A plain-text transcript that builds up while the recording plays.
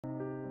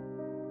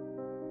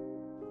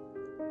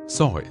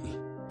Soil,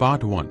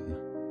 Part 1.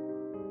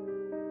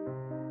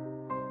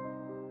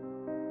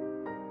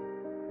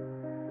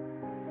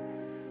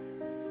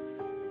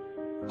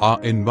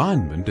 Our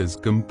environment is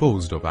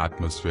composed of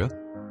atmosphere,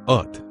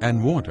 earth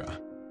and water.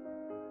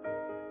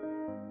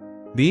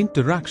 The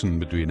interaction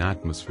between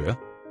atmosphere,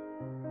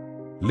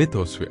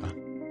 lithosphere,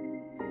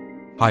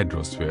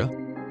 hydrosphere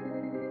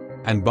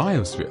and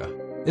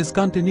biosphere is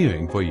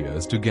continuing for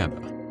years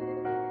together.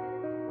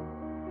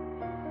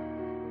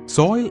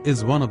 Soil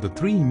is one of the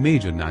three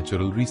major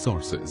natural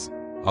resources,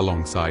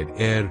 alongside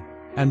air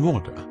and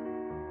water.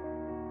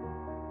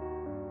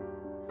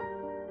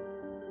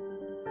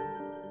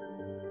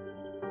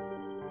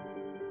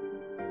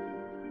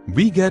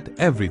 We get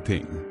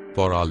everything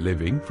for our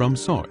living from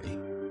soil.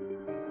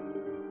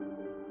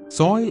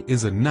 Soil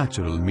is a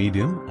natural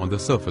medium on the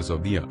surface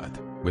of the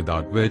earth,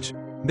 without which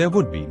there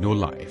would be no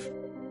life.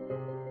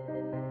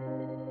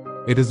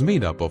 It is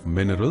made up of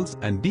minerals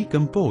and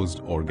decomposed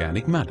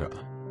organic matter,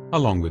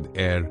 along with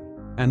air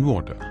and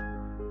water.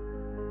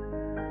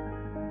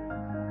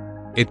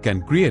 It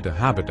can create a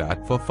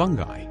habitat for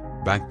fungi,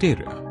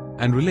 bacteria,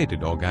 and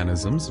related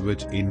organisms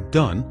which in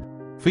turn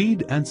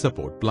feed and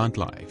support plant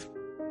life.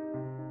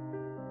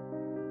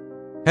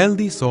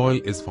 Healthy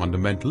soil is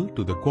fundamental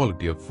to the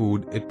quality of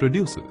food it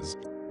produces.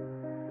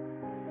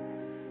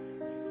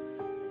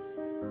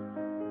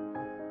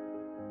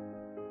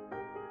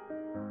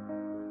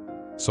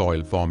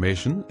 Soil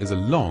formation is a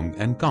long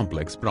and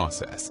complex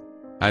process,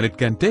 and it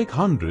can take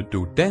 100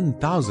 to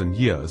 10,000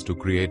 years to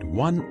create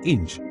 1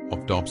 inch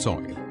of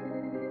topsoil.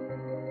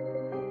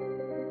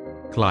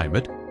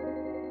 Climate,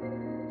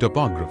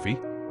 topography,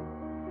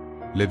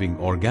 living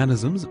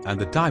organisms and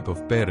the type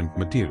of parent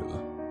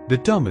material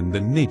determine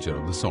the nature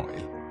of the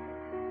soil.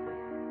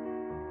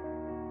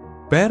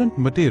 Parent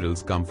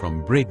materials come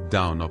from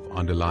breakdown of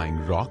underlying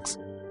rocks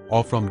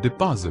or from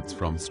deposits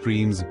from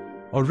streams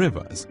or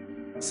rivers,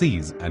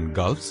 seas and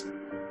gulfs,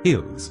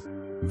 hills,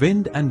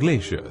 wind and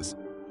glaciers,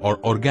 or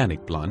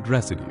organic plant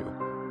residue.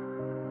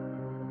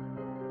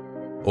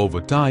 Over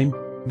time,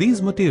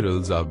 these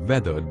materials are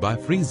weathered by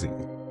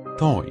freezing,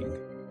 thawing,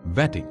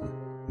 wetting,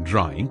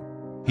 drying,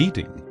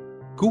 heating,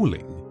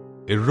 cooling,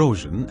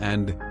 erosion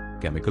and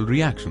chemical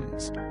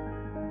reactions.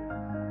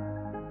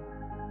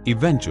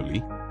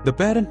 Eventually, the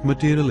parent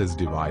material is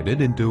divided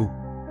into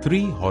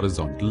 3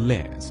 horizontal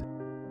layers.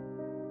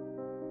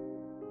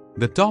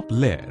 The top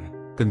layer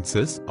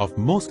consists of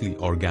mostly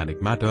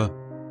organic matter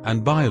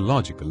and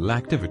biological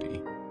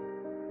activity.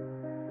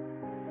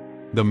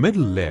 The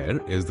middle layer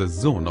is the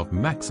zone of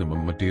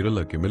maximum material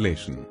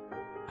accumulation,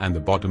 and the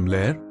bottom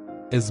layer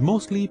is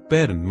mostly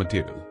parent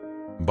material,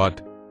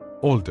 but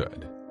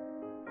altered.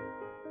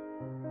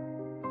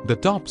 The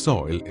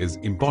topsoil is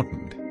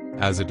important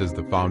as it is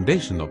the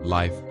foundation of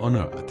life on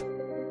Earth.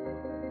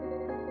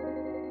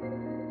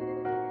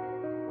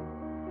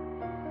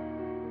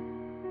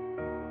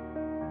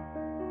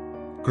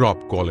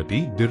 Crop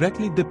quality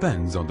directly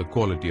depends on the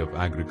quality of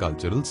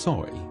agricultural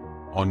soil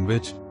on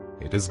which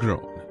it is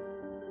grown.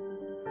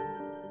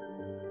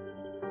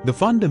 The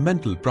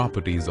fundamental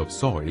properties of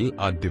soil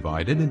are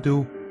divided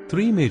into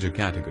 3 major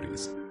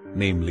categories,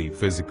 namely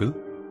physical,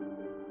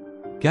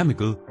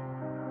 chemical,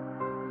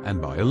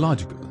 and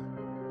biological.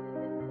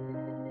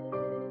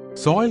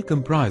 Soil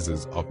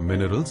comprises of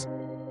minerals,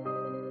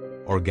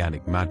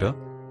 organic matter,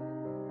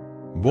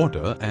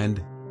 water,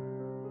 and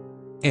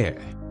air.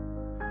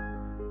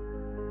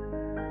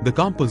 The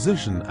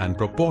composition and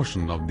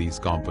proportion of these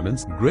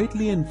components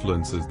greatly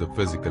influences the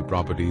physical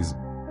properties,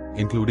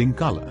 including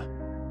color,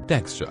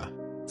 texture,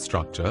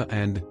 structure,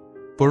 and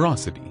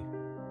porosity.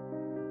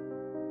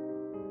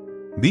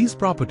 These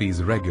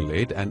properties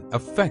regulate and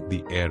affect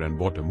the air and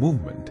water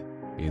movement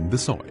in the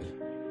soil.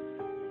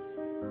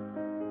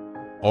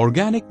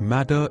 Organic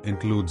matter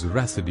includes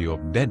residue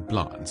of dead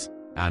plants,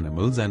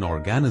 animals and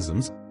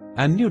organisms,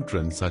 and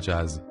nutrients such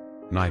as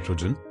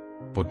nitrogen,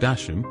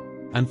 potassium,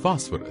 and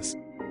phosphorus,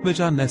 which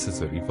are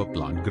necessary for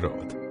plant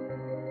growth.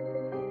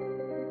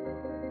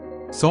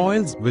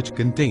 Soils which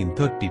contain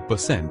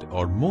 30%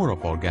 or more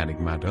of organic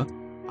matter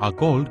are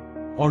called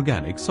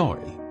organic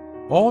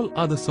soil. All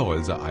other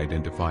soils are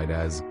identified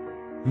as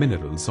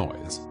mineral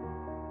soils.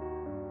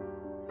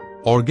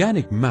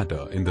 Organic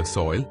matter in the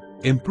soil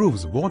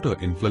improves water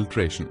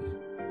infiltration,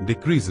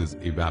 decreases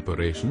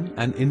evaporation,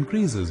 and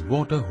increases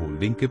water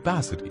holding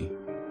capacity.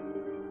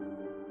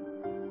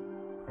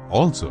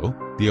 Also,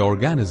 the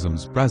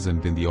organisms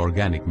present in the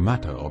organic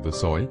matter of the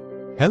soil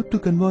help to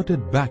convert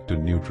it back to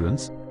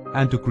nutrients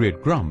and to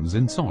create crumbs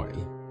in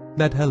soil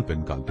that help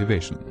in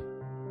cultivation.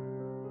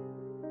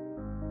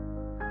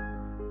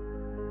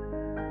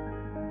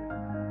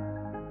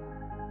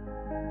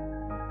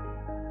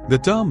 The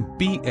term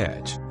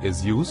pH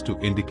is used to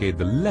indicate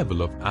the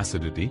level of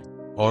acidity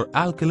or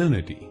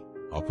alkalinity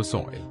of a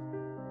soil.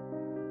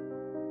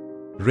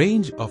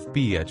 Range of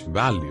pH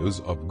values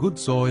of good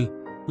soil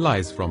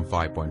lies from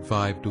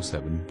 5.5 to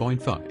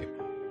 7.5.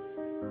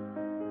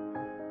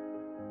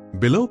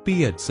 Below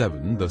pH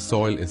 7, the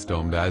soil is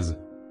termed as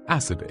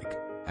acidic,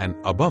 and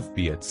above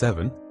pH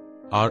 7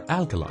 are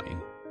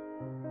alkaline.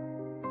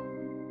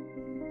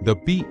 The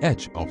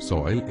pH of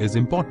soil is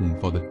important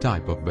for the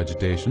type of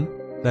vegetation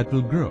that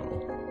will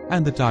grow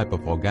and the type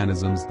of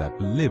organisms that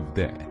will live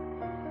there.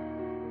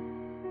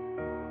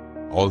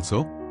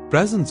 Also,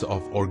 presence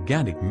of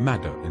organic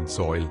matter in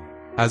soil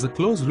has a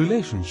close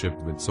relationship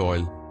with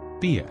soil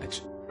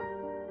pH.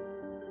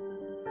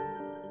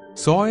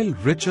 Soil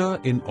richer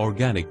in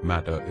organic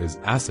matter is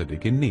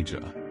acidic in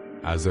nature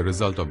as a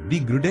result of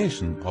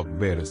degradation of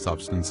various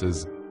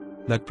substances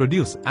that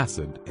produce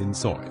acid in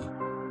soil.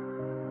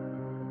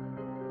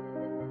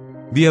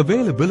 The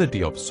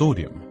availability of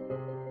sodium,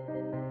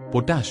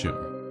 potassium,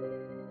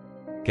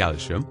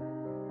 calcium,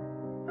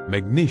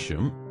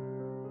 magnesium,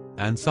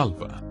 and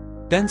sulfur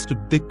tends to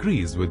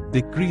decrease with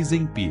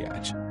decreasing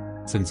pH,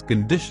 since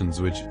conditions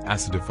which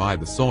acidify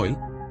the soil,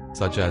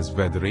 such as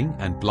weathering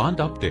and plant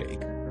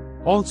uptake,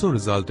 also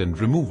result in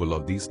removal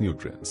of these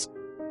nutrients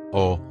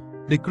or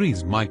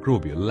decreased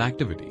microbial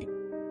activity.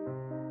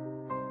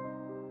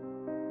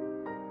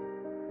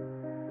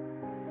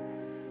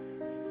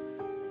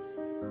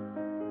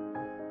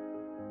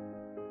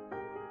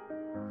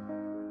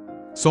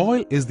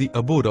 Soil is the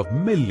abode of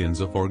millions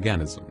of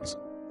organisms.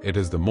 It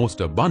is the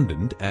most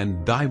abundant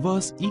and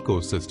diverse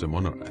ecosystem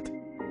on Earth.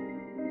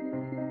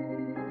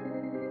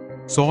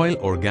 Soil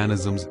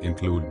organisms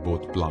include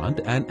both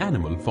plant and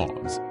animal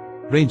forms,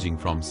 ranging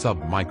from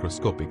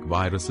submicroscopic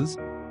viruses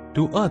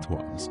to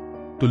earthworms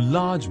to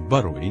large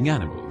burrowing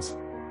animals.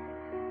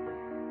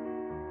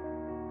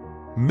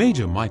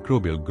 Major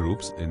microbial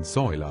groups in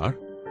soil are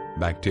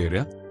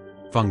bacteria,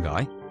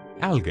 fungi,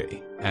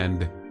 algae,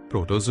 and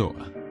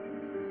protozoa.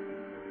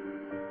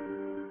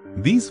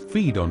 These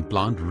feed on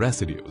plant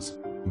residues,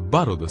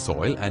 burrow the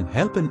soil and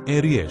help in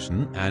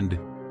aeration and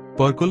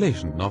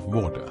percolation of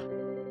water.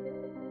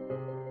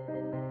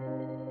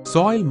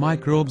 Soil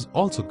microbes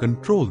also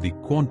control the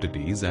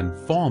quantities and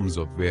forms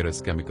of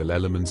various chemical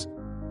elements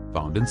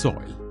found in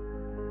soil.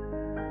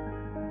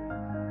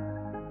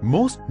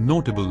 Most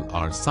notable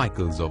are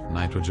cycles of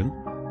nitrogen,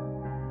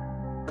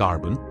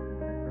 carbon,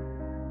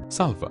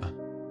 sulfur,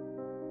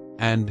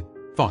 and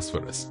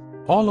phosphorus,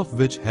 all of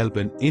which help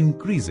in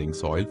increasing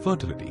soil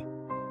fertility.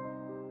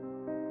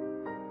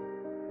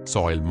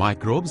 Soil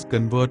microbes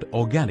convert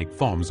organic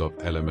forms of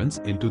elements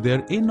into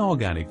their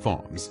inorganic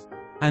forms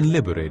and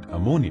liberate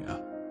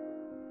ammonia,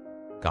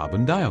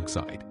 carbon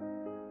dioxide,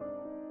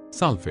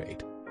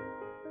 sulfate,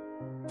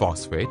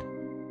 phosphate,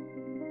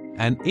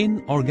 and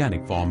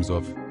inorganic forms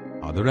of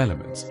other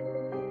elements.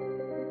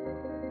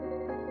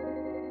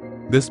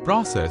 This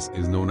process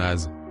is known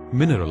as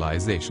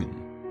mineralization.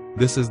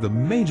 This is the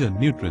major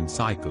nutrient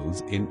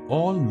cycles in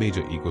all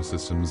major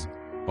ecosystems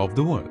of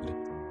the world.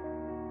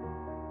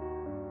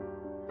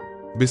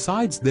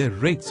 Besides their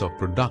rates of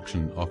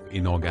production of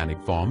inorganic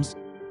forms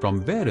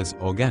from various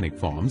organic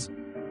forms,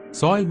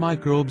 soil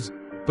microbes,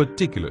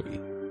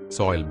 particularly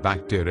soil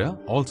bacteria,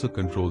 also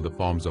control the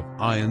forms of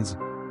ions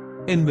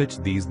in which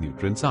these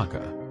nutrients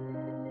occur.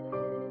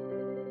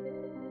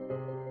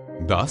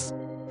 Thus,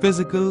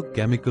 physical,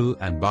 chemical,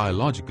 and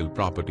biological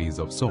properties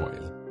of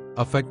soil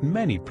affect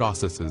many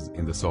processes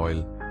in the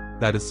soil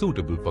that is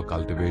suitable for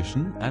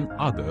cultivation and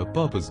other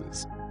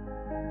purposes.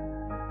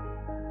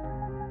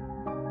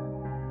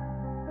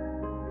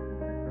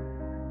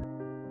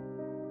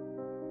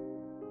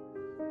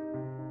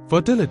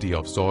 Fertility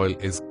of soil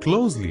is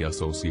closely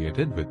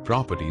associated with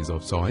properties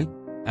of soil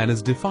and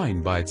is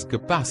defined by its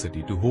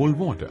capacity to hold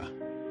water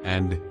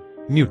and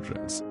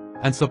nutrients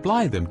and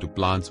supply them to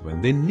plants when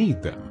they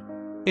need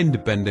them,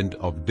 independent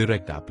of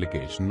direct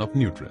application of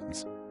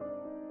nutrients.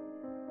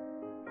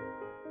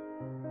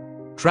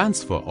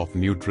 Transfer of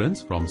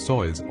nutrients from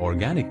soil's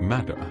organic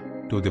matter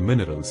to the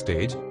mineral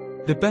stage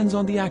depends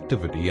on the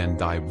activity and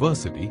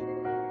diversity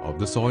of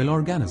the soil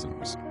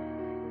organisms.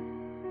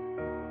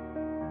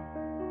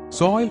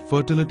 Soil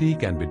fertility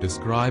can be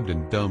described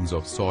in terms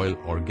of soil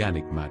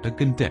organic matter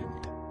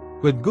content,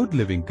 with good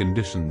living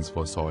conditions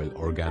for soil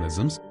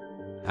organisms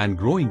and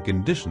growing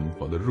condition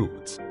for the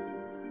roots.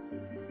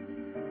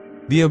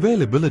 The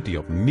availability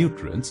of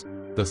nutrients,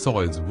 the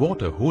soil's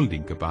water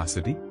holding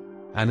capacity,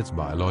 and its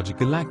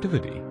biological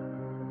activity.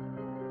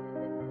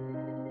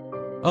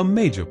 A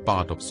major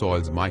part of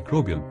soil's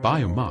microbial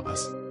biomass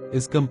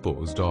is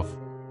composed of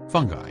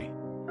fungi.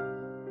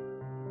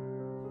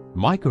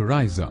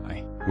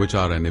 Mycorrhizae, which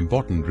are an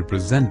important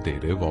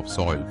representative of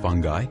soil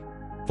fungi,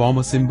 form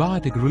a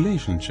symbiotic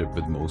relationship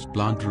with most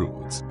plant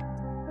roots.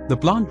 The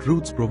plant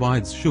roots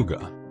provides sugar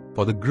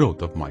for the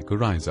growth of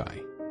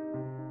mycorrhizae.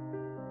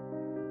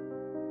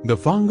 The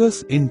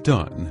fungus, in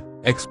turn,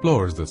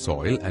 explores the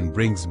soil and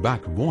brings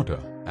back water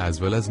as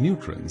well as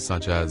nutrients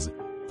such as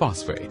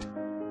phosphate,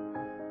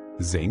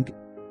 zinc,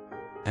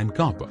 and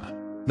copper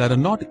that are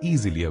not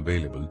easily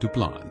available to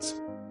plants.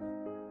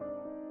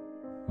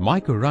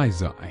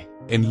 Mycorrhizae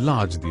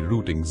enlarge the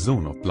rooting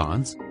zone of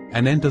plants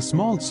and enter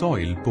small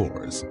soil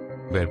pores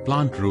where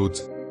plant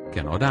roots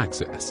cannot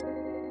access.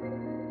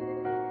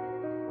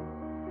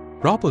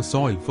 Proper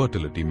soil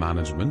fertility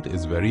management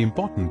is very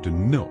important to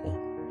know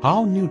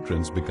how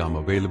nutrients become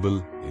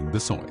available in the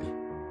soil.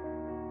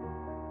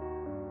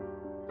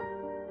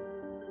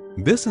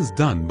 This is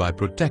done by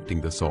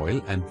protecting the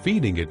soil and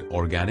feeding it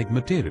organic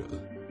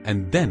material,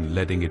 and then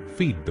letting it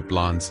feed the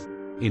plants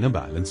in a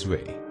balanced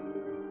way.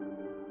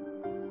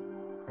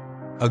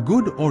 A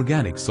good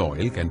organic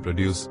soil can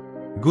produce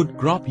good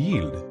crop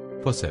yield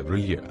for several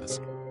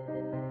years.